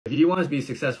If you want to be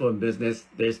successful in business,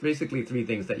 there's basically three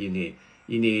things that you need.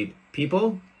 You need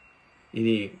people, you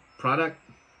need product,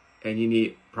 and you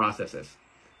need processes.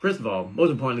 First of all,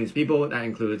 most importantly is people. That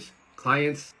includes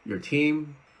clients, your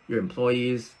team, your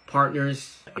employees,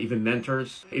 partners, even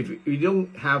mentors. If you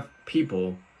don't have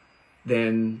people,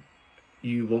 then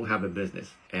you won't have a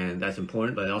business. And that's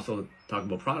important, but also talk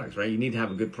about products, right? You need to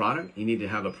have a good product. You need to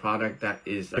have a product that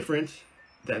is different,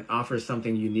 that offers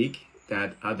something unique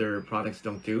that other products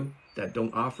don't do, that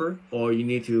don't offer, or you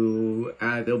need to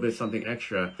add a little bit something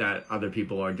extra that other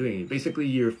people are doing. Basically,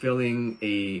 you're filling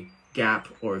a gap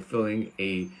or filling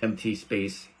a empty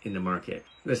space in the market.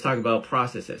 Let's talk about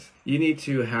processes. You need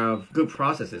to have good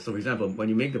processes. So for example, when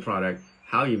you make the product,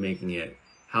 how are you making it?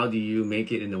 How do you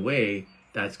make it in a way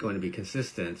that's going to be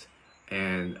consistent?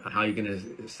 And how are you going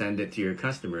to send it to your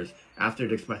customers? After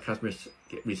the customers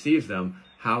receives them,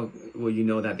 how will you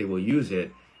know that they will use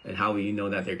it? And how will you know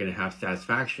that they're going to have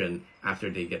satisfaction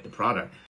after they get the product?